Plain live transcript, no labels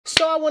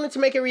So I wanted to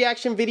make a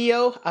reaction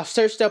video. I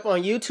searched up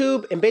on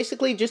YouTube and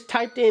basically just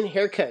typed in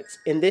haircuts,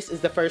 and this is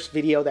the first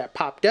video that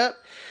popped up.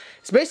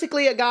 It's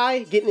basically a guy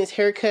getting his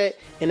haircut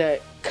in a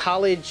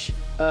college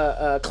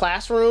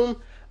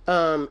classroom.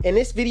 And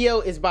this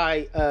video is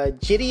by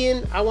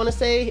Gideon, I want to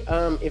say.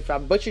 If I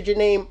butchered your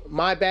name,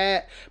 my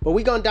bad. But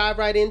we're gonna dive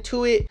right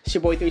into it. It's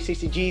your boy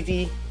 360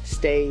 Jeezy.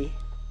 Stay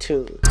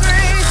tuned.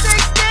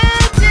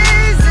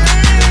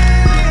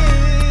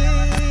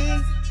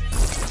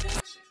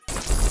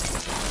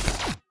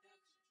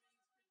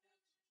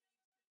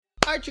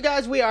 Alright, you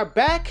guys, we are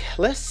back.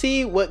 Let's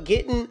see what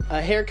getting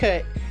a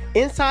haircut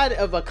inside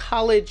of a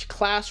college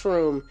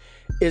classroom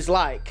is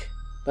like.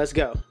 Let's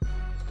go.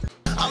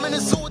 I'm in the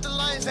zoo with the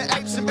lions and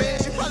apes and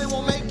bears. You probably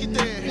won't make it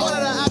there. All of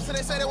the options,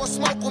 they say they want to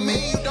smoke with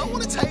me. You don't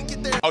want to take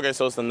it there. Okay,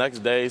 so it's the next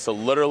day. So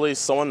literally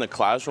someone in the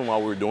classroom while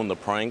we were doing the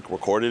prank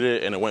recorded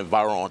it and it went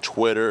viral on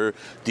Twitter.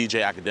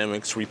 DJ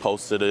Academics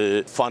reposted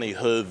it. Funny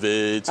Hood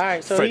vids. All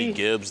right, so Freddie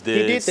Gibbs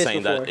did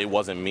saying before. that it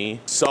wasn't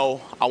me.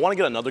 So I want to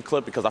get another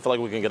clip because I feel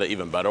like we can get an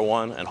even better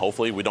one and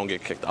hopefully we don't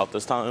get kicked out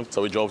this time.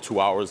 So we drove 2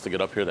 hours to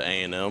get up here to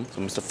A&M. So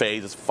Mr.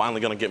 Fades is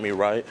finally gonna get me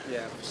right.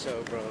 Yeah, for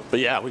sure, bro.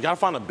 But yeah, we gotta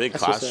find a big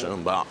That's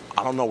classroom, but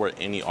I don't know where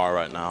any are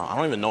right now. I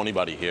don't even know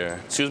anybody here.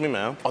 Excuse me,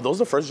 ma'am. Are those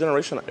the first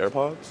generation of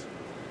AirPods?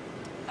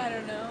 I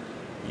don't know.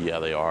 Yeah,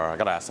 they are. I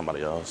gotta ask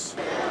somebody else.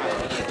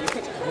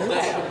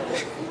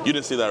 You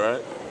didn't see that,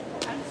 right?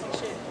 I didn't see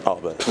shit. Oh,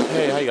 but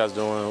hey, how you guys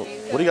doing?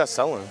 What are you guys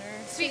selling?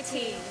 Sweet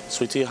tea.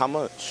 Sweet tea, how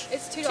much?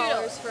 It's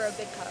 $2 for a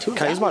big cup.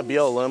 Can I use my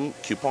BLM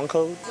coupon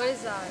code? What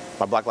is that?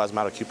 My Black Lives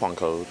Matter coupon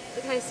code.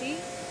 Can I see?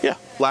 Yeah.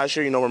 Last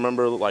year,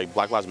 remember like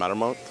Black Lives Matter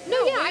month?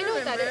 No, yeah, I know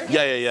what that is.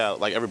 Yeah.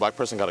 Like every black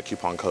person got a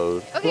coupon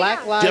code. Okay, Black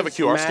yeah. Lives Do you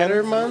have a QR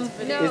Matter scan?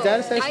 month? No, Is that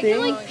a such I thing?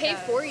 can like pay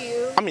for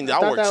you. I mean,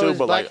 that thought works that too, was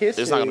but Black like it's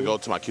not History. gonna go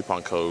to my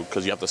coupon code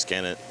because you have to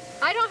scan it.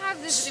 I don't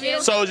have this video.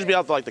 So it'll just be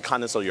out to like the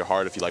kindness of your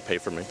heart if you like pay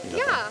for me. You know?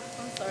 Yeah.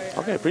 I'm sorry.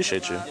 Okay,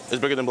 appreciate you. It's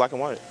bigger than black and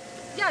white.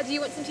 Yeah, do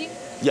you want some tea?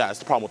 Yeah, it's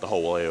the problem with the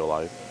whole way of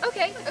life.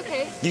 Okay,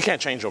 okay. You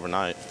can't change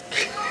overnight,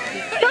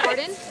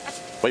 Pardon?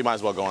 but you might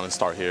as well go on and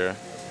start here.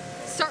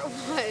 Start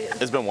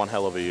what? It's been one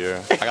hell of a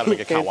year. I gotta make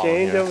a count Can't while I'm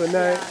change here.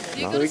 overnight. Do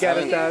you No. go We to gotta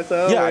school start here?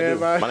 somewhere, Yeah, I do.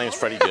 everybody. My name's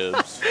Freddie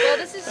Gibbs. Well,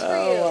 this is for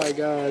Oh you. my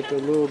God, the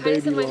little Hide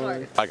this baby in my one.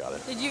 heart. I got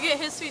it. Did you get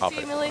his sweet I'll tea,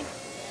 pay. Millie?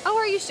 Oh,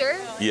 are you sure?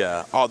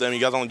 Yeah. Oh, damn, you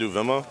guys only do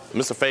Venmo?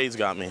 Mr. Fades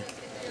got me.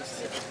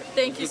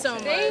 Thank you so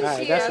much. All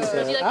right, that's what's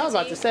Would you up. like I was the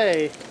about to tea?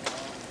 say,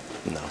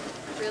 No.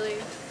 Really?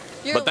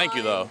 But thank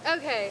you, though.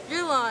 Okay.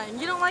 You're lying.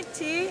 You don't like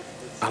tea?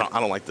 I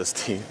don't like this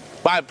tea.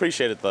 But I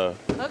appreciate it, though.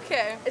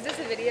 Okay. Is this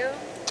a video?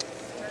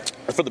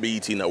 It's for the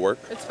BET Network.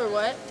 It's for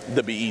what?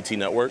 The BET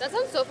Network. That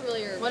sounds so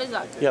familiar. What is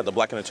that? Yeah, the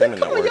Black Entertainment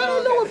come on, y'all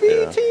Network. don't know what BET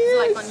Is it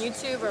is? like on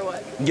YouTube or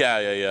what?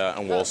 Yeah,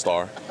 and World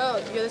Star.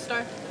 Oh, you're the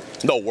star?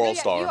 No, World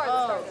Yeah, Star. you are the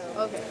star.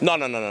 Oh, okay.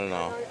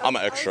 No. I'm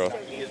an extra.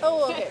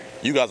 Oh, okay.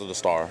 You guys are the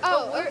star.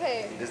 Oh,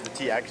 okay. Is the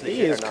tea actually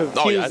He is here or not?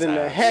 Oh, yeah, confusing it's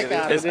the ass. heck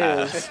out of It's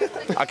this.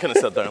 ass. I couldn't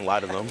sit there and lie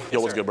to them.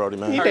 Yo, what's good, Brody,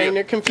 man? He dang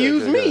near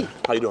confused me.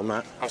 How you doing,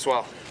 Matt? I'm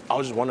swell. I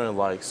was just wondering,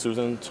 like,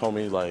 Susan told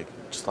me, like,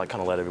 just like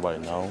kind of let everybody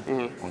know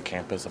on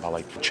campus about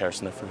like the chair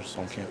sniffers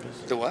on campus.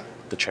 The what?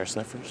 The chair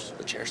sniffers.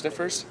 The chair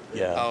sniffers?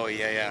 Yeah. Oh,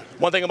 yeah.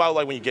 One thing about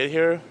like when you get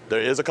here, there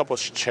is a couple of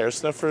chair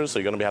sniffers, so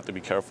you're gonna have to be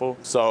careful.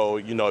 So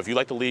if you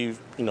like to leave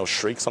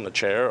streaks on the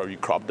chair or you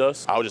crop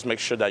dust, I would just make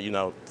sure that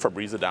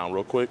Febreze it down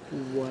real quick.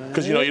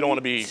 Because you don't want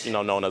to be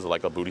known as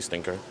like a booty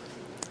stinker.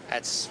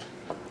 That's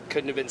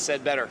couldn't have been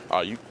said better.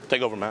 You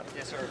take over, Matt.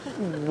 Yes, sir.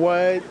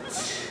 What?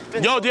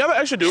 Yo, do you have an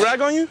extra do rag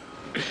on you?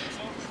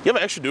 You have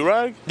an extra do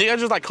rag? Do you guys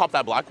just like cop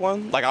that black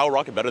one? Like I'll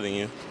rock it better than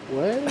you.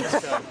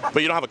 What?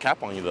 But you don't have a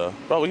cap on you though.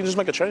 Bro, we can just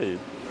make a trade.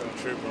 Bro, I'm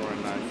tripping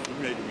right now. You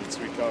making me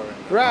tweak out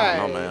right now. Right. I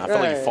don't know, man. I feel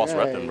like you false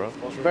right. repping, bro.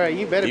 Bro,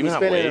 you better Do be you even have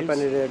spinning up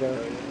waves? under there, though.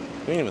 You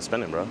ain't even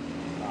spinning, bro.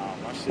 Nah,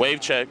 my shit. Wave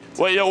check.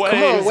 Wait, yo, wave.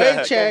 Come on, wave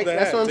check. check. the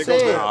That's hat. what I'm Take off the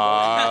saying. Take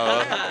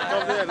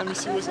off that. Let me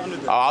see what's under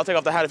there. I'll take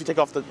off the hat if you take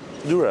off the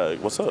do-rag.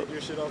 What's up? Take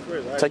your shit off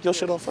first. All right, Take your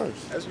shit off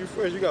first. Ask you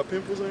first. You got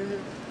pimples on here?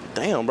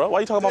 Damn, bro.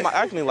 Why you talking about my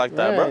acne like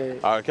that, Right.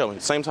 bro? All right, kill me.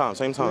 Same time.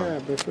 Yeah,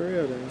 but for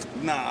real, though.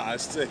 Nah,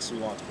 it's too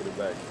long to put it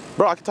back.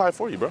 Bro, I can tie it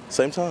for you, bro.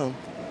 Same time.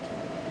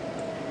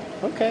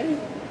 Okay.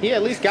 He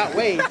at least got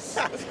waves.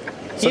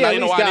 So now you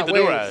know why I need the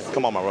do-rag.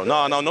 Come on, my bro.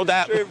 No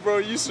that. Hey, bro,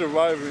 you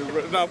surviving,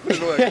 bro. Nah, put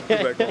it away. Put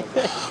it back on,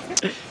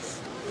 bro.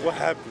 What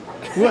happened?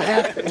 What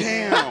happened?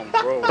 Damn,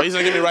 bro. But he's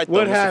gonna get me right though,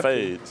 What Mr. happened?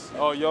 Fades.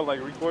 Oh, y'all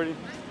like recording?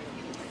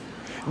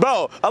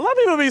 Bro, a lot of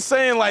people be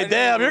saying like,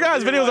 damn, didn't your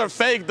guys' even videos are realize-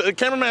 fake. The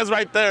cameraman's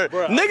right there.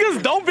 Bro,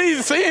 Niggas don't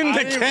be seeing the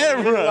I didn't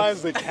camera.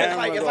 realize the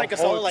camera It's like the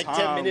it's only whole like 10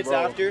 time, minutes bro.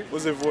 after.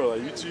 What's it for?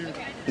 Like YouTube?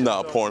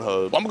 Nah,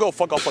 Pornhub. I'm gonna go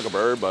fuck off like a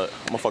bird, but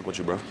I'm gonna fuck with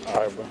you, bro. All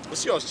right, bro.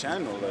 What's y'all's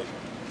channel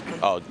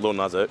like? Oh, Lil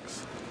Nas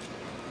X.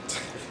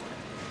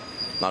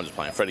 No, I'm just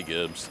playing. Freddie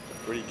Gibbs.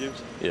 Freddie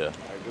Gibbs? Yeah.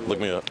 good Look luck.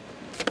 me up.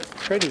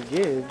 Freddie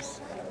Gibbs.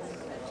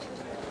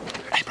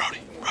 Hey,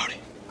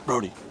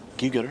 Brody,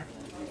 can you get her?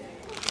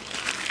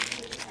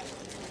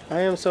 I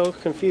am so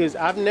confused.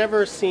 I've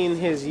never seen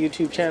his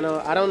YouTube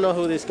channel. I don't know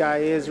who this guy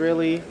is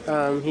really.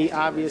 He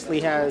obviously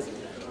has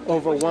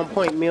over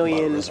 1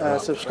 million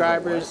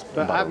subscribers,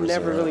 but I've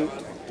never really.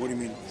 What do you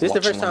mean? This is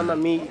the first time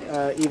I'm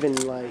even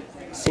like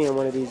seeing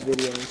one of these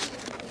videos.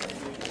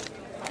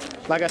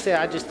 Like I said,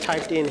 I just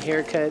typed in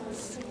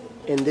haircuts,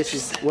 and this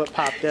is what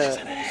popped up.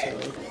 So.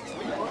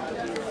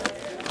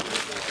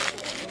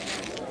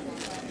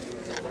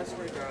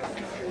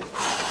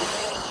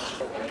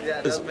 Yeah,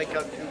 it does make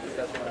up too.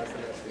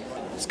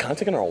 It's kind of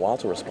taking her a while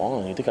to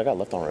respond. You think I got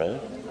left on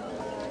red?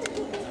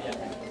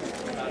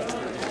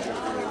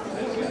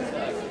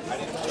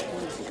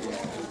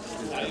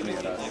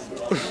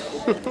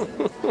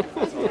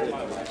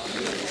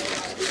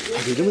 Hey,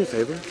 can you do me a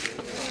favor?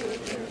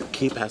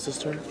 Can you pass this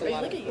to her? Are you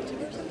like a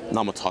YouTuber?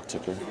 No, I'm a talk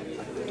ticker.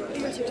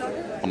 You're a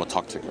TikToker? I'm a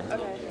talk ticker.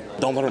 Okay.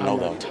 Don't let her know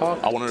though.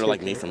 talk I want her to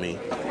like ticker. me for me.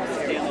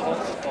 Do you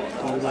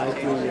like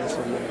me? Yes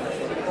or no?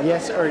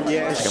 Yes or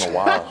yes? Taking a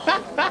while.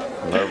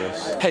 I'm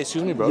nervous. Hey,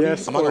 excuse me, bro.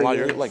 Yes I'm not gonna or lie,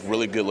 you're yes? like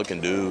really good looking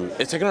dude.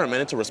 It's taking her a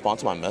minute to respond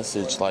to my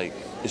message. Like,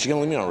 is she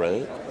gonna leave me on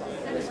red?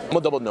 I'm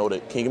gonna double note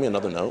it. Can you give me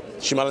another note?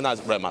 She might have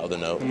not read my other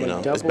note, you know.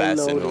 It's bad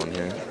double sitting note on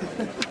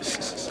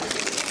here.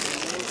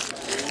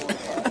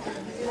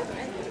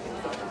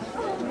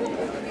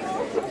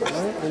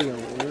 What in the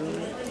world?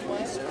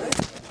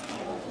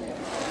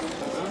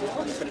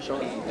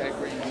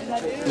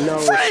 No,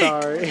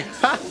 sorry.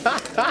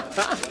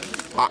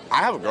 I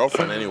have a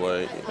girlfriend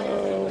anyway.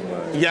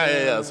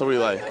 Yeah. So we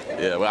like,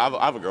 yeah, well,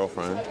 I have a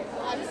girlfriend.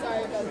 I'm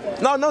sorry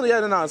about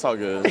that. No, it's all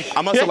good.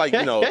 I must have like,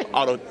 you know,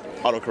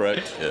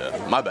 autocorrect.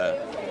 Yeah, my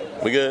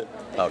bad. We good?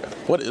 Okay.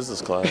 What is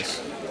this class?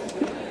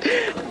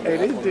 Hey,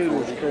 this dude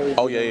is crazy.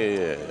 Oh,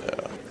 yeah.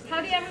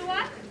 Howdy,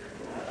 everyone.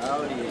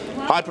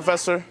 Hi,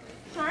 Professor.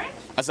 Sorry?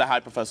 I said hi,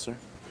 Professor.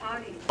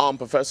 Howdy.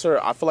 Professor,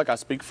 I feel like I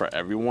speak for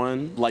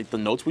everyone. Like the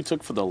notes we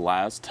took for the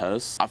last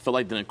test, I feel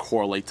like didn't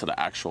correlate to the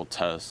actual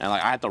test. And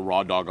like I had to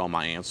raw dog all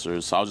my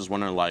answers. So I was just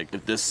wondering like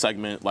if this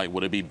segment, like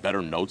would it be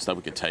better notes that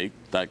we could take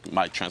that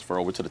might transfer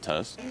over to the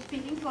test? Are you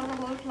speaking for the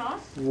whole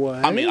class?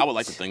 What? I mean, I would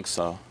like to think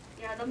so.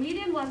 Yeah, the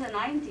median was a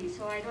 90,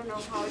 so I don't know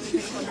how you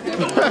think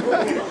of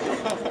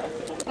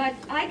that. But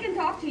I can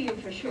talk to you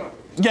for sure.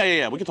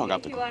 Yeah. We can talk If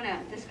after. you want to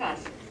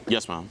discuss.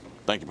 Yes, ma'am.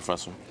 Thank you,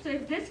 Professor. So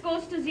if this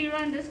goes to 0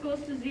 and this goes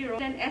to 0,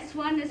 then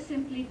S1 is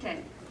simply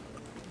 10.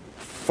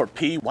 For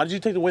P, why did you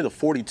take away the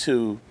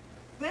 42?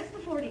 Where's the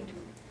 42?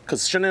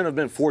 Because shouldn't it have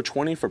been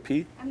 420 for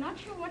P? I'm not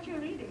sure what you're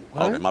reading.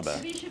 Okay, my bad.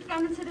 Maybe you should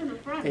come and sit in the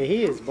front. Hey,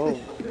 he is bold.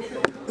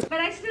 But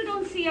I still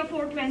don't see a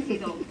 420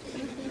 though.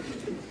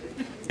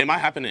 It might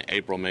happen in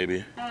April,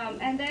 maybe.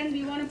 And then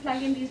we want to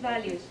plug in these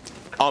values.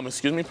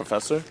 Excuse me,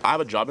 Professor. I have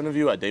a job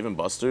interview at Dave &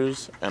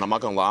 Buster's, and I'm not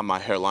gonna lie, my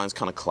hairline's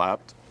kind of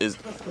clapped. Is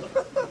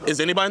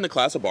anybody in the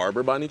class a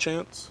barber by any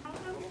chance?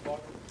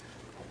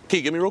 Can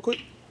you get me real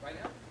quick? Right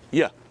now?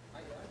 Yeah.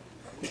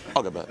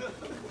 I'll get back.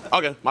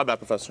 Okay, my bad,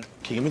 Professor.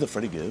 Can you give me the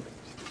Freddie Gibb?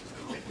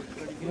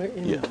 What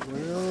in Yeah.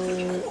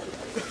 the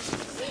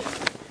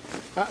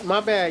world? My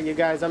bad, you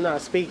guys. I'm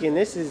not speaking.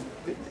 This is.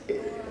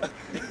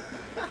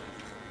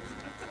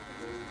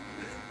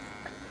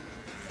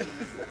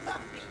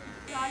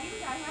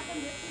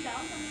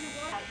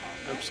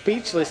 I'm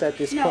speechless at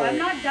this No, point. I'm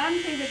not done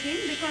pivoting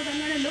because I'm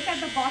going to look at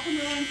the bottom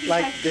row and see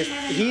Like if I this- still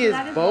have any. he So is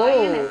that Y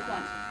bold. and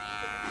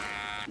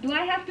S1. Do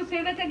I have to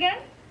pivot again?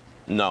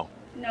 No.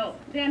 No.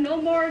 There are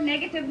no more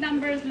negative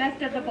numbers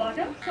left at the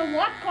bottom. So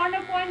what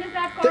corner point does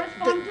that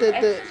correspond to?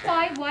 X is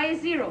 5, Y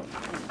is 0.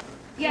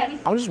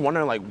 Yes. I was just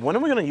wondering, like, when are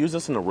we gonna use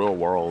this in the real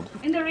world?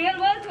 In the real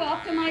world to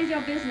optimize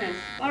your business.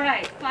 All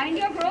right. Find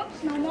your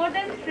groups, no more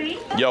than 3.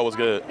 Yo, what's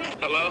good?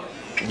 Hello?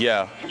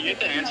 Yeah. You get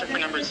the answer for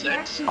number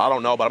 6? I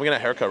don't know, but I'm getting a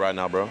haircut right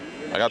now, bro.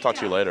 I gotta talk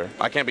to you later.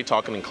 I can't be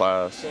talking in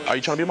class. Are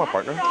you trying to be my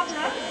partner? Problem.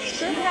 You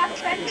have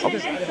spent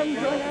 10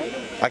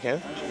 minutes. I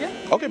can? Yeah.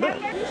 Okay, I bet.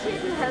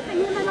 appreciate you helping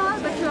him and all,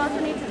 but you also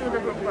need to do the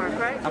group work,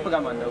 right? I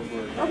forgot my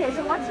notebook. Okay,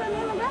 so what's your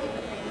name again?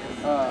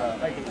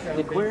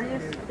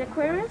 Aquarius? The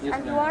Aquarius?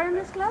 And you are in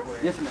this class?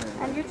 Yes, ma'am.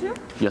 And you too?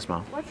 Yes,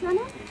 ma'am. What's your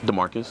name?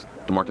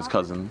 DeMarcus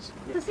Cousins.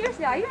 So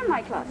seriously, are you in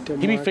my class?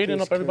 He be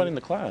fading up everybody in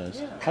the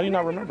class. How do you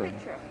not remember?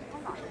 Picture.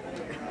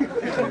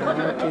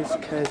 Marcus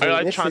Cousins. Are you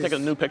like This trying to is- take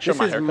a new picture of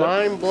This my is haircut?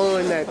 mind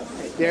blowing that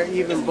they're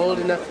even bold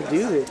enough to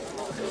do this.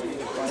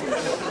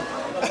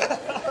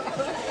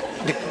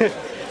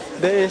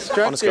 The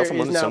instructor scale is from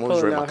 1 to now 10,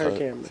 pulling rate my out her cut.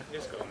 camera.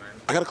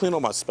 I gotta clean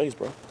up my space,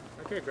 bro.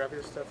 Okay, grab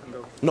your stuff and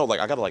go. No, like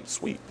I gotta like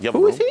sweep. You have a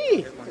Who room? is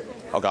he?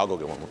 Okay, I'll go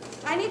get one.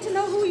 I need to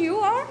know who you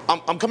are.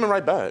 I'm coming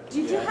right back.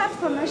 Did you have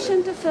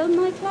permission to film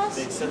my class?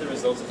 Yeah,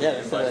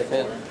 they said I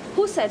could.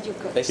 Who said you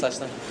could? They slashed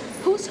them.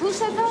 Who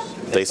said that?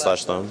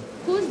 They/them.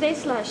 Who's they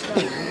slash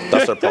them?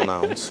 That's their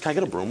pronouns. Can I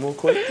get a broom real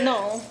quick?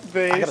 No.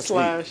 They gotta sweep.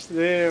 slashed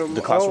them.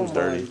 The classroom's oh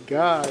dirty. My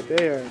God,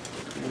 they are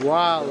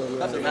wilding.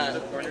 That's a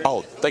man.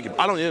 Oh, thank you.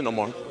 I don't need it no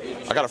more.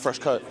 I got a fresh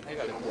cut.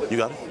 You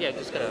got it? Yeah,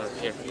 just gotta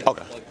here.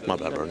 Okay. My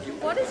bad, Bernie.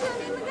 What is your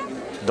name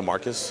again?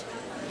 DeMarcus.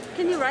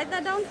 Can you write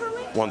that down for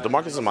me? Well,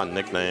 DeMarcus is my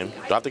nickname. Do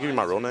I have to give you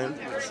my real name?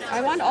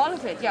 I want all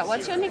of it. Yeah,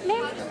 what's your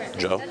nickname?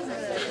 Joe.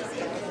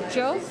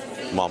 Joe?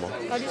 Mama.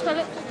 How do you spell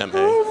it? M-A.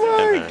 Oh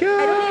my M-A. God.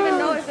 I don't even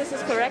know if this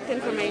is correct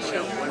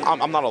information.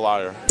 I'm not a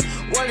liar.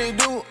 What it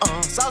do?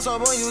 Sauce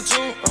up on you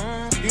too.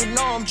 You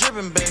know I'm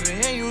dripping, baby,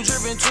 and you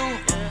dripping too.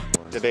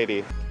 The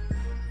baby.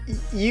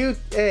 You,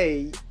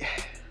 hey.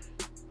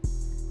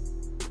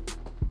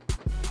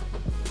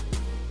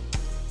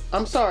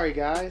 I'm sorry,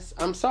 guys.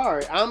 I'm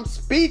sorry. I'm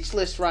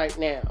speechless right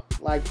now.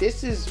 Like,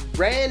 this is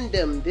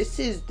random. This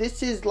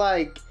is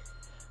like,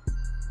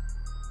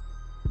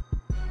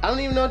 I don't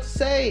even know what to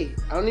say.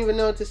 I don't even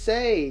know what to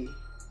say.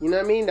 You know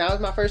what I mean? That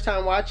was my first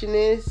time watching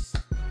this.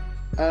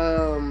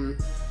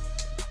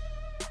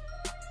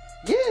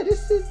 Yeah,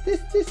 this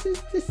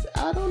is,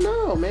 I don't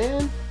know,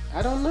 man.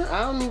 I don't know.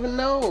 I don't even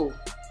know.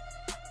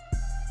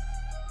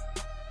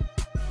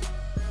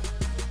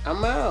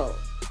 I'm out.